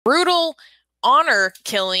Brutal honor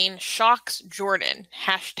killing shocks Jordan.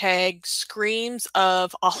 Hashtag screams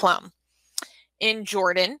of Ahlam. In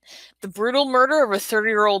Jordan, the brutal murder of a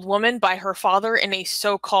 30-year-old woman by her father in a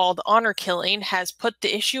so-called honor killing has put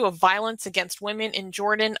the issue of violence against women in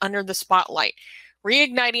Jordan under the spotlight,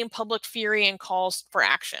 reigniting public fury and calls for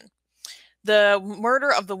action. The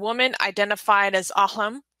murder of the woman identified as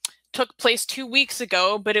Ahlam took place 2 weeks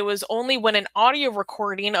ago, but it was only when an audio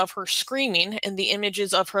recording of her screaming and the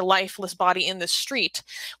images of her lifeless body in the street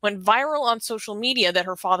went viral on social media that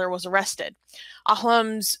her father was arrested.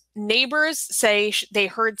 Ahlam's neighbors say they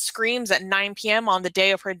heard screams at 9 p.m. on the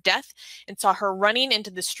day of her death and saw her running into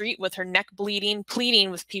the street with her neck bleeding, pleading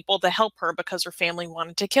with people to help her because her family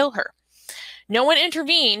wanted to kill her. No one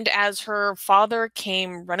intervened as her father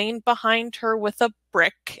came running behind her with a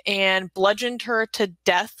brick and bludgeoned her to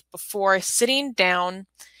death before sitting down,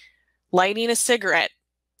 lighting a cigarette,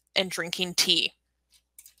 and drinking tea.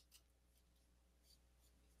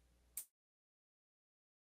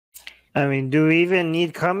 I mean, do we even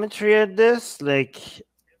need commentary at this? Like,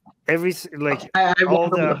 I want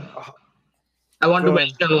to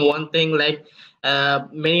mention one thing, like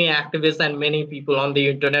many activists and many people on the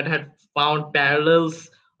internet had found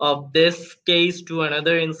parallels of this case to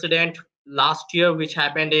another incident last year which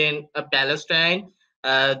happened in Palestine.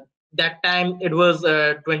 That time it was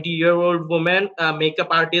a 20-year-old woman, a makeup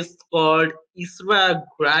artist called Isra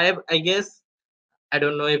Graib, I guess. I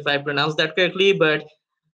don't know if I pronounced that correctly, but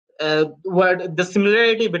what the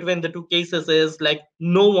similarity between the two cases is, like,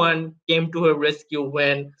 no one came to her rescue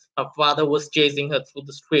when her father was chasing her through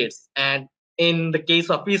the streets. And in the case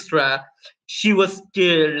of Isra, she was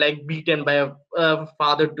killed, like beaten by a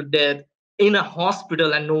father to death in a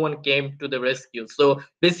hospital, and no one came to the rescue. So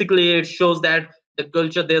basically it shows that the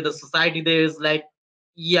culture there, the society there is like,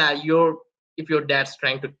 yeah, if your dad's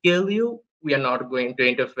trying to kill you, we are not going to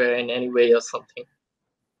interfere in any way or something.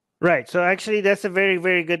 Right. So actually, that's a very,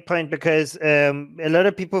 very good point, because a lot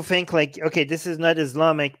of people think like, okay, this is not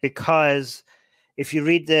Islamic because if you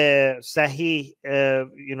read the Sahih,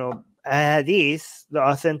 hadith, the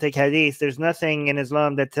authentic hadith, there's nothing in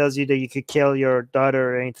Islam that tells you that you could kill your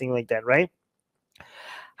daughter or anything like that, right?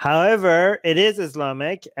 However, it is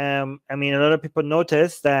Islamic. I mean, a lot of people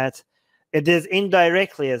notice that it is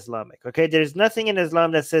indirectly Islamic. Okay, there's nothing in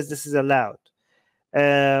Islam that says this is allowed,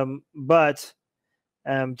 but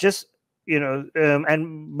but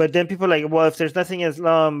then people are like, well, if there's nothing in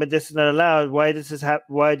Islam but this is not allowed, why does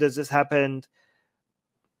this happen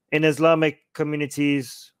in Islamic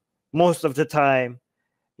communities most of the time,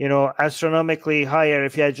 astronomically higher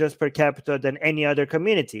if you adjust per capita than any other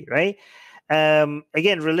community, right?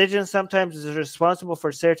 Again, religion sometimes is responsible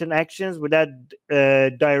for certain actions without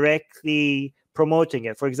directly promoting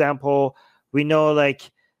it. For example, we know like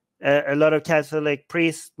a lot of Catholic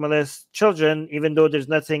priests molest children, even though there's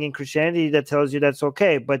nothing in Christianity that tells you that's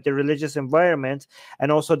okay. But the religious environment and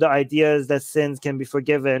also the ideas that sins can be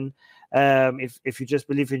forgiven if you just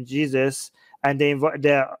believe in Jesus, and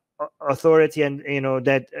the authority and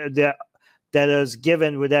that is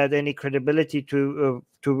given without any credibility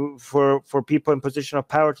for people in position of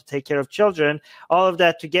power to take care of children, all of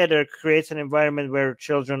that together creates an environment where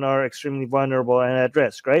children are extremely vulnerable and at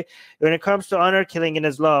risk, right? When it comes to honor killing in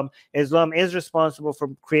Islam, Islam is responsible for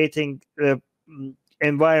creating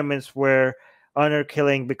environments where honor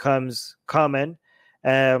killing becomes common.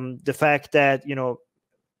 The fact that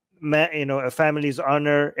a family's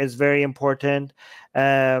honor is very important.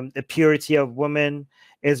 The purity of women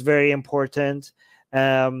is very important.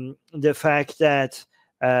 The fact that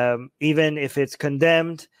even if it's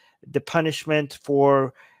condemned, the punishment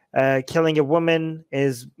for killing a woman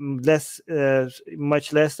is much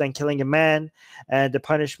less than killing a man. The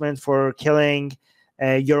punishment for killing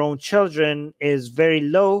your own children is very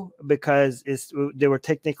low because they were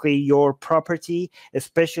technically your property,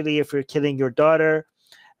 especially if you're killing your daughter.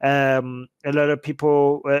 A lot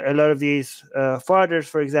of these fathers,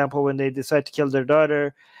 for example, when they decide to kill their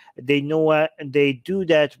daughter, they know what they do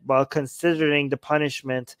that while considering the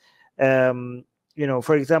punishment. For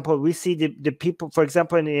example, we see the people, for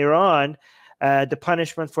example, in Iran, the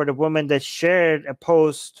punishment for the woman that shared a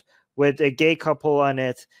post with a gay couple on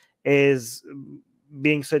it is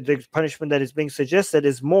the punishment that is being suggested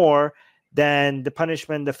is more than the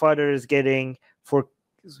punishment the father is getting for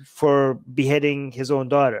beheading his own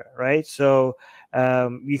daughter, right? So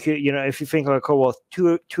you could, if you think like, oh well,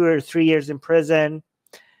 2 or 3 years in prison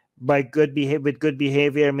with good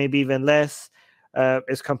behavior, maybe even less,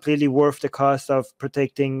 is completely worth the cost of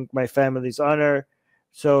protecting my family's honor.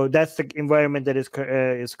 So that's the environment that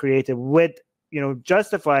is created with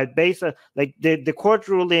justified based on like the court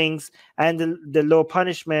rulings and the low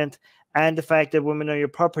punishment and the fact that women are your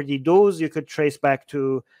property. Those you could trace back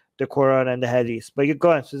to the Quran and the Hadith. But you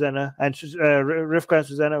go on, Susanna, and Rivka and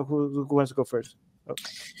Susanna, who wants to go first? Oh, okay.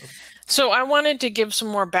 So I wanted to give some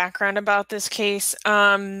more background about this case.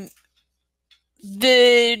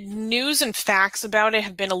 The news and facts about it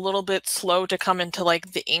have been a little bit slow to come into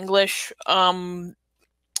like the English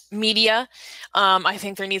media. I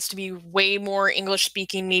think there needs to be way more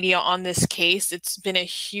English-speaking media on this case. It's been a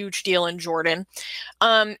huge deal in Jordan.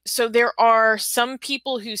 So there are some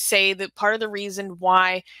people who say that part of the reason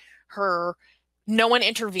why no one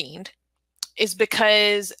intervened is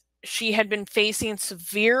because she had been facing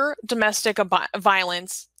severe domestic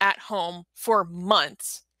violence at home for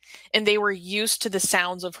months, and they were used to the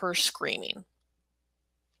sounds of her screaming.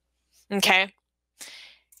 Okay?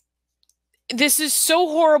 This is so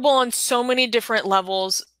horrible on so many different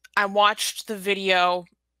levels. I watched the video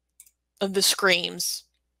of the screams.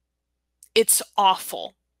 It's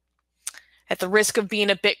awful. At the risk of being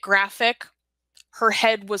a bit graphic, her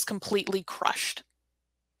head was completely crushed.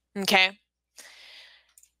 Okay?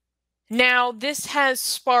 Now, this has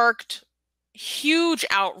sparked huge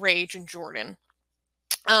outrage in Jordan.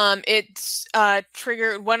 It's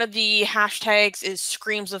triggered, one of the hashtags is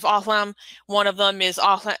screams of Ahlam. One of them is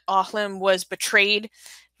Ahlam was betrayed,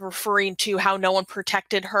 referring to how no one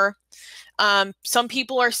protected her. Some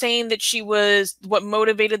people are saying that what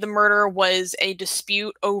motivated the murder was a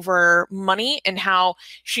dispute over money and how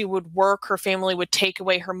she would work, her family would take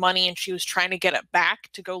away her money, and she was trying to get it back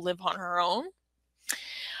to go live on her own.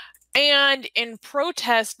 And in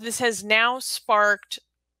protest, this has now sparked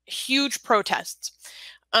huge protests.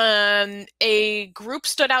 A group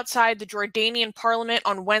stood outside the Jordanian parliament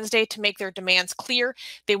on Wednesday to make their demands clear.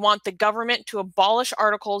 They want the government to abolish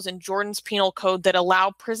articles in Jordan's penal code that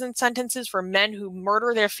allow prison sentences for men who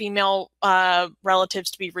murder their female relatives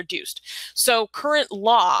to be reduced. So current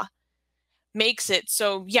law makes it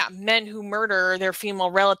so, yeah, men who murder their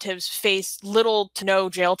female relatives face little to no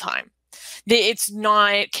jail time. It's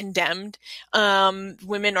not condemned.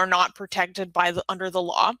 Women are not protected under the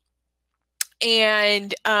law.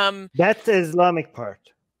 And that's the Islamic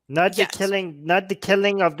part, not yes. the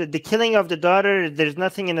killing of the daughter. There's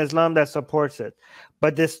nothing in Islam that supports it,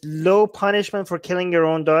 but this low punishment for killing your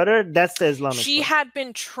own daughter, that's the Islamic She part. had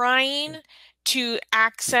been trying to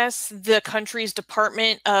access the country's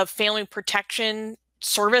Department of Family Protection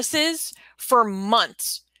Services for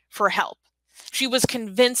months for help. She was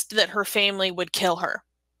convinced that her family would kill her.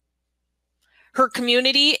 Her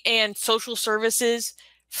community and social services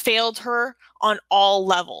failed her on all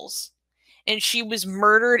levels, and she was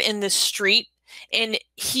murdered in the street. And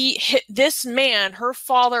this man, her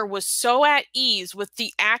father, was so at ease with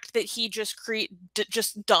the act that he just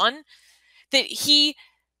done, that he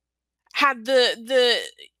had the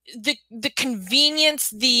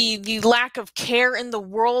convenience, the lack of care in the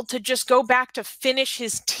world to just go back to finish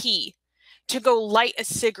his tea, to go light a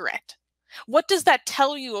cigarette. What does that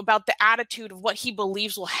tell you about the attitude of what he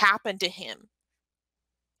believes will happen to him?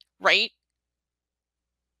 Right?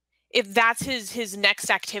 If that's his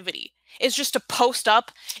next activity, is just to post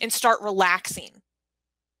up and start relaxing.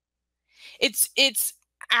 It's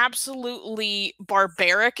absolutely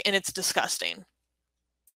barbaric, and it's disgusting.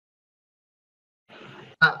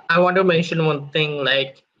 I want to mention one thing,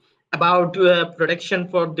 like about protection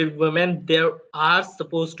for the women. There are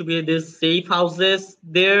supposed to be these safe houses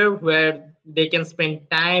there where they can spend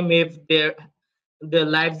time if their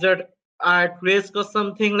lives are at risk or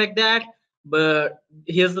something like that. But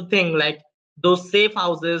here's the thing, like those safe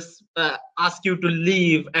houses ask you to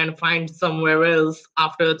leave and find somewhere else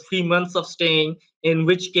after 3 months of staying, in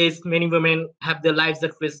which case many women have their lives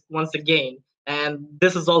at risk once again. And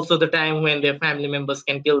this is also the time when their family members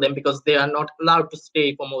can kill them because they are not allowed to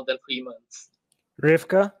stay for more than 3 months.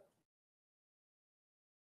 Rivka?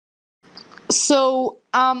 So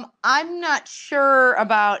I'm not sure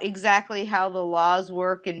about exactly how the laws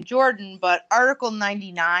work in Jordan, but Article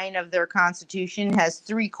 99 of their constitution has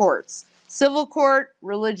 3 courts: civil court,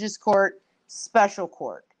 religious court, special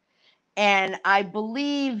court. And I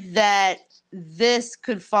believe that this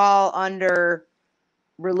could fall under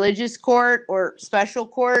religious court or special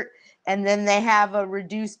court, and then they have a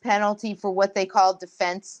reduced penalty for what they call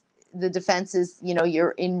defense. The defense is,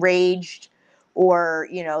 you're enraged, or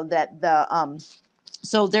that the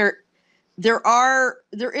so there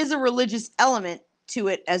is a religious element to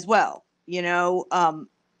it as well,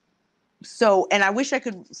 so, and I wish I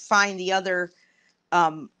could find the other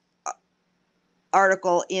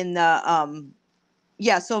article in the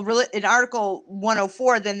yeah, so in Article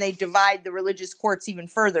 104, then they divide the religious courts even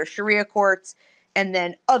further, Sharia courts, and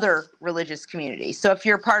then other religious communities. So if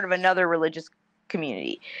you're part of another religious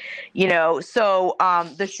community, you know, so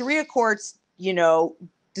the Sharia courts, you know,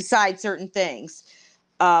 decide certain things.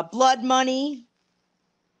 Blood money,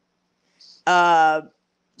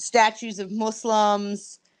 statues of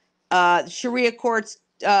Muslims, Sharia courts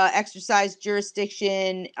exercise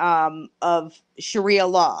jurisdiction of Sharia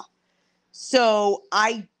law. So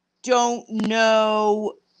I don't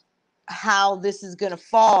know how this is going to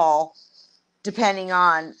fall, depending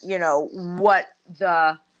on, you know, what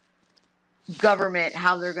the government,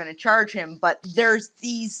 how they're going to charge him. But there's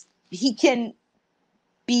these, he can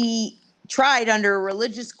be tried under a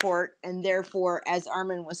religious court, and therefore, as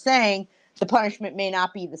Armin was saying, the punishment may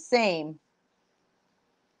not be the same,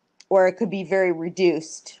 or it could be very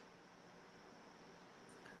reduced.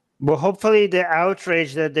 Well, hopefully the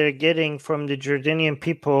outrage that they're getting from the Jordanian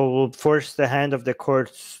people will force the hand of the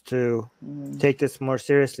courts to take this more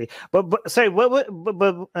seriously. But sorry,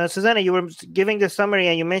 Susanna, you were giving the summary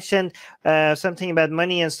and you mentioned something about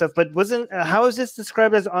money and stuff. But wasn't how is this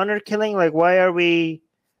described as honor killing? Like, why are we?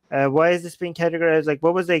 Why is this being categorized? Like,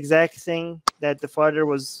 what was the exact thing that the father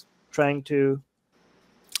was trying to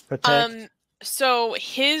protect? So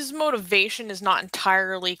his motivation is not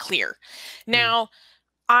entirely clear. Now,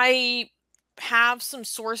 I have some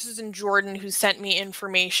sources in Jordan who sent me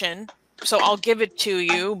information, so I'll give it to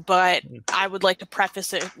you, but I would like to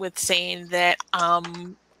preface it with saying that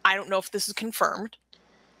I don't know if this is confirmed,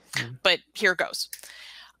 but here goes.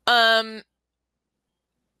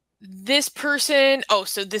 This person,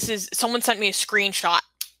 so this is, someone sent me a screenshot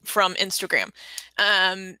from Instagram.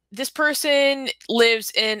 This person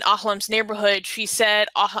lives in Ahlam's neighborhood. She said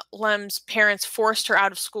Ahlam's parents forced her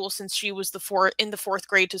out of school since she was in the fourth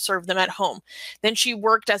grade to serve them at home. Then she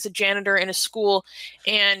worked as a janitor in a school,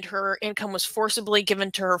 and her income was forcibly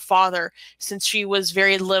given to her father since she was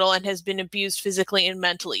very little and has been abused physically and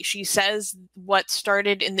mentally. She says what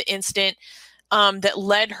started in the incident that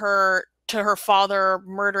led her to her father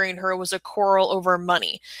murdering her was a quarrel over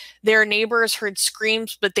money. Their neighbors heard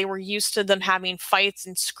screams, but they were used to them having fights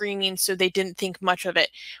and screaming, so they didn't think much of it.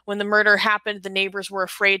 When the murder happened, the neighbors were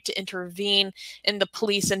afraid to intervene, and the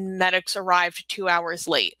police and medics arrived 2 hours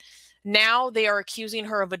late. Now they are accusing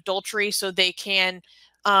her of adultery so they can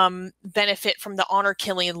benefit from the honor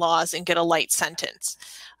killing laws and get a light sentence.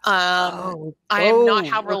 I am not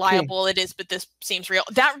how reliable it is, but this seems real.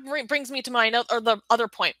 That brings me to my other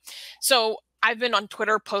point. So I've been on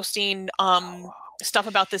Twitter posting stuff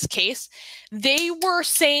about this case. They were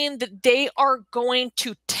saying that they are going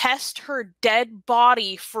to test her dead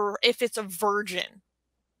body for if it's a virgin.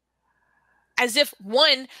 As if,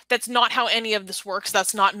 one, that's not how any of this works.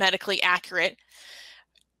 That's not medically accurate.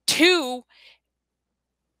 Two,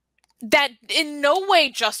 that in no way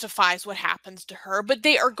justifies what happens to her, but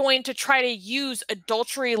they are going to try to use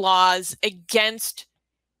adultery laws against,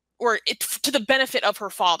 or to the benefit of her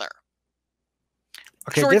father.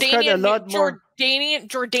 Okay,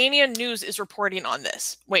 Jordanian news is reporting on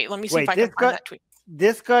this. Wait, let me see if I can find that tweet.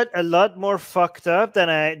 This got a lot more fucked up than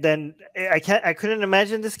I couldn't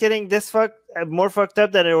imagine this getting this more fucked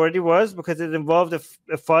up than it already was, because it involved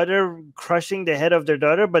a father crushing the head of their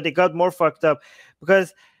daughter, but it got more fucked up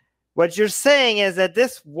because what you're saying is that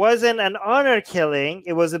this wasn't an honor killing.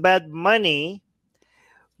 It was about money.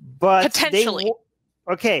 But potentially.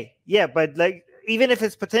 Okay, yeah, but like, even if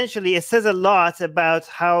it's potentially, it says a lot about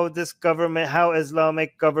how this government, how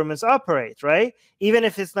Islamic governments operate, right? Even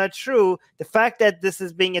if it's not true, the fact that this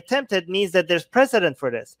is being attempted means that there's precedent for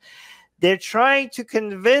this. They're trying to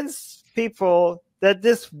convince people that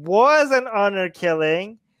this was an honor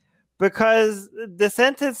killing because the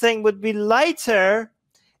sentencing would be lighter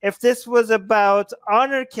if this was about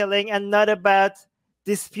honor killing and not about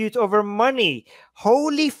dispute over money.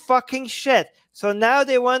 Holy fucking shit. So now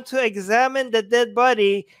they want to examine the dead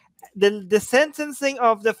body. The sentencing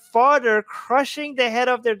of the father crushing the head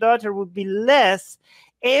of their daughter would be less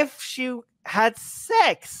if she had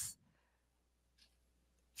sex.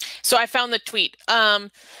 So I found the tweet.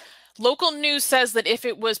 Local news says that if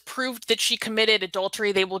it was proved that she committed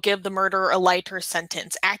adultery, they will give the murderer a lighter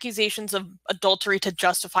sentence. Accusations of adultery to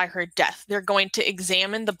justify her death. They're going to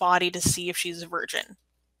examine the body to see if she's a virgin.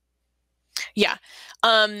 Yeah.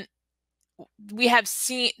 We have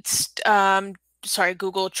seen, sorry,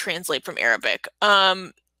 Google Translate from Arabic.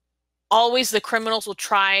 Always the criminals will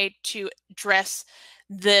try to dress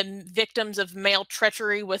the victims of male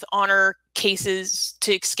treachery with honor cases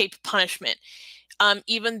to escape punishment.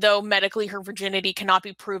 Even though medically her virginity cannot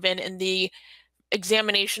be proven and the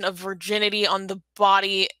examination of virginity on the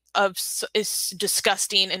body is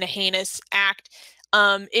disgusting and a heinous act.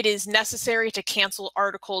 It is necessary to cancel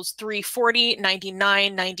Articles 340,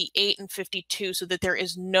 99, 98, and 52 so that there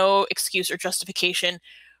is no excuse or justification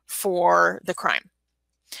for the crime.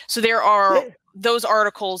 So there are those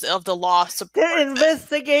articles of the law. They're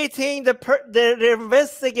investigating they're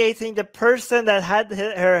investigating the person that had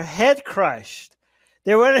her head crushed.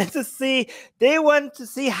 They want to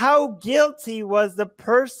see how guilty was the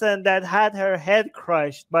person that had her head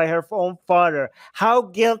crushed by her own father. How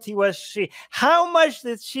guilty was she? How much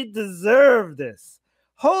did she deserve this?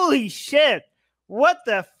 Holy shit. What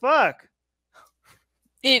the fuck?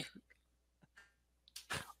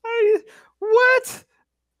 What?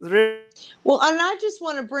 Well, and I just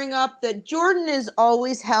want to bring up that Jordan is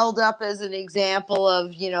always held up as an example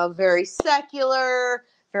of, very secular,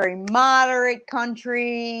 very moderate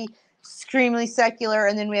country, extremely secular.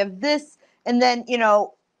 And then we have this, and then,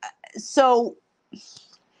 so,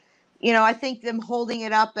 I think them holding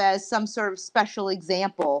it up as some sort of special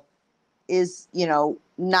example is,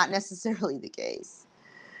 not necessarily the case.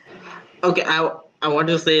 Okay, I want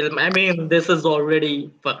to say, I mean, this is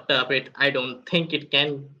already fucked up. I don't think it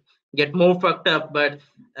can get more fucked up, but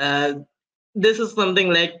this is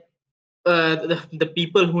something like the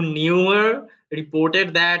people who knew her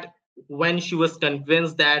reported that when she was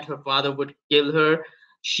convinced that her father would kill her,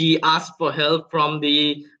 she asked for help from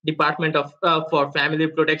the Department of for Family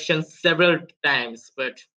Protection several times,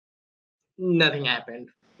 but nothing happened.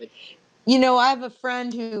 I have a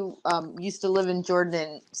friend who used to live in Jordan,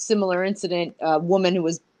 and similar incident, a woman who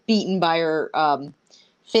was beaten by her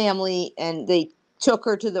family, and they took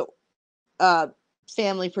her to the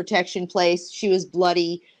family protection place. She was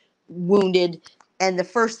bloody, wounded, and the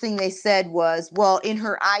first thing they said was, well, in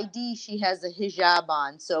her ID, she has a hijab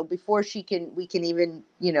on. So before we can even,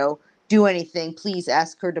 do anything, please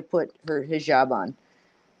ask her to put her hijab on.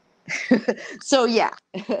 So yeah,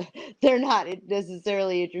 they're not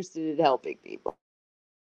necessarily interested in helping people.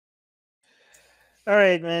 All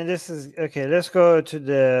right, man, this is okay. Let's go to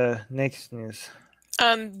the next news.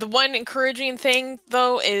 The one encouraging thing,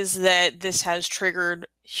 though, is that this has triggered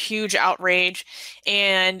huge outrage,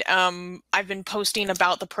 and I've been posting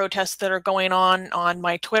about the protests that are going on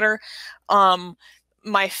my Twitter.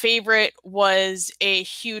 My favorite was a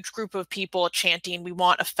huge group of people chanting, "We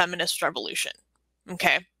want a feminist revolution."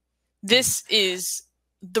 Okay. This is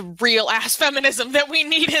the real ass feminism that we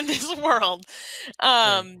need in this world.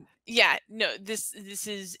 Yeah, no, this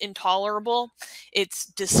is intolerable. It's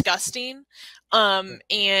disgusting.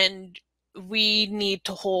 And we need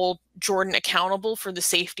to hold Jordan accountable for the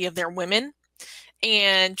safety of their women.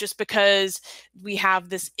 And just because we have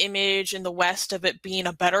this image in the West of it being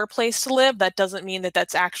a better place to live, that doesn't mean that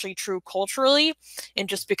that's actually true culturally. And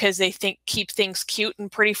just because they keep things cute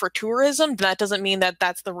and pretty for tourism, that doesn't mean that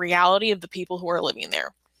that's the reality of the people who are living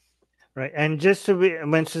there. Right. And just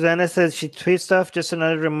when Susanna says she tweets stuff, just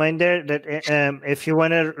another reminder that if you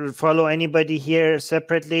want to follow anybody here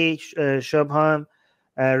separately, Subham,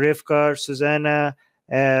 Rivka, Susanna,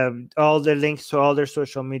 all the links to all their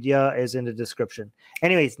social media is in the description.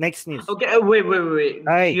 Anyways, next news. Okay, wait.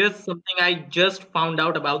 Right. Here's something I just found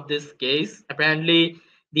out about this case. Apparently,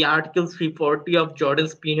 the Article 340 of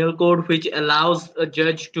Jordan's Penal Code, which allows a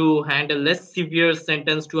judge to hand a less severe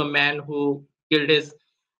sentence to a man who killed his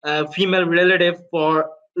female relative for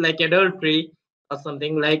like adultery or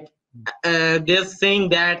something, like they're saying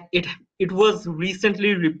that it was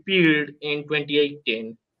recently repealed in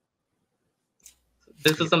 2018.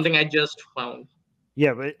 This is something I just found.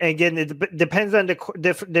 Yeah, but again, it depends on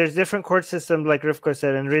there's different court systems, like Rivka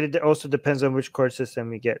said, and really also depends on which court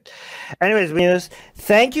system you get. Anyways,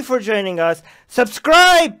 thank you for joining us.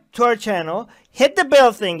 Subscribe to our channel. Hit the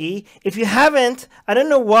bell thingy. If you haven't, I don't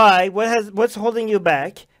know why. What's holding you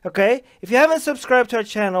back? Okay, if you haven't subscribed to our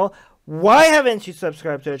channel, why haven't you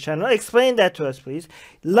subscribed to our channel? Explain that to us, please.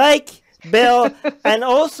 Like, bell, and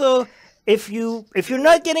also if you're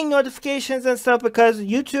not getting notifications and stuff because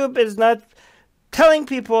YouTube is not telling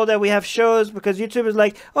people that we have shows, because YouTube is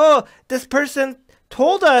like, oh, this person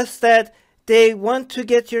told us that they want to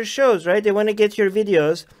get your shows, right? They want to get your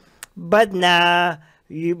videos, but nah,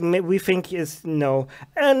 we think is no.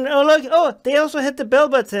 And like, oh, they also hit the bell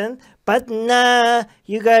button, but nah,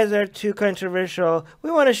 you guys are too controversial.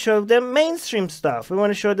 We want to show them mainstream stuff. We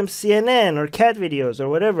want to show them CNN or cat videos or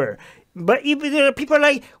whatever. But even people are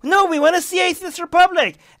like, no, we want to see Atheist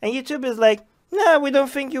Republic. And YouTube is like, no, we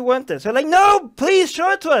don't think you want this. So like, no, please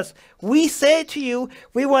show it to us. We say to you,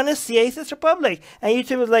 we want to see Atheist Republic. And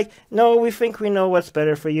YouTube is like, no, we think we know what's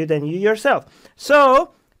better for you than you yourself.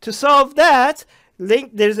 So to solve that,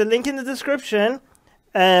 there's a link in the description,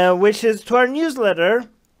 which is to our newsletter.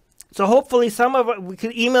 So hopefully we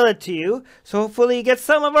could email it to you. So hopefully you get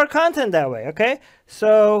some of our content that way. Okay.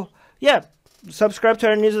 So yeah, subscribe to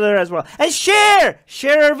our newsletter as well, and share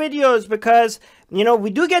our videos, because you know we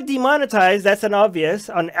do get demonetized. That's an obvious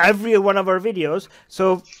on every one of our videos.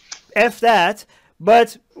 So F that.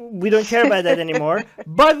 But we don't care about that anymore.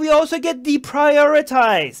 But we also get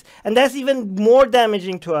deprioritized, and that's even more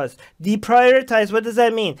damaging to us. Deprioritized, what does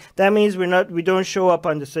that mean? That means we don't show up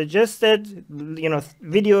on the suggested,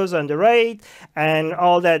 videos on the right, and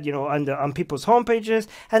all that, on people's homepages.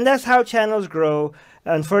 And that's how channels grow.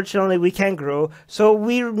 Unfortunately, we can't grow. So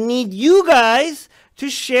we need you guys to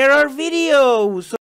share our videos.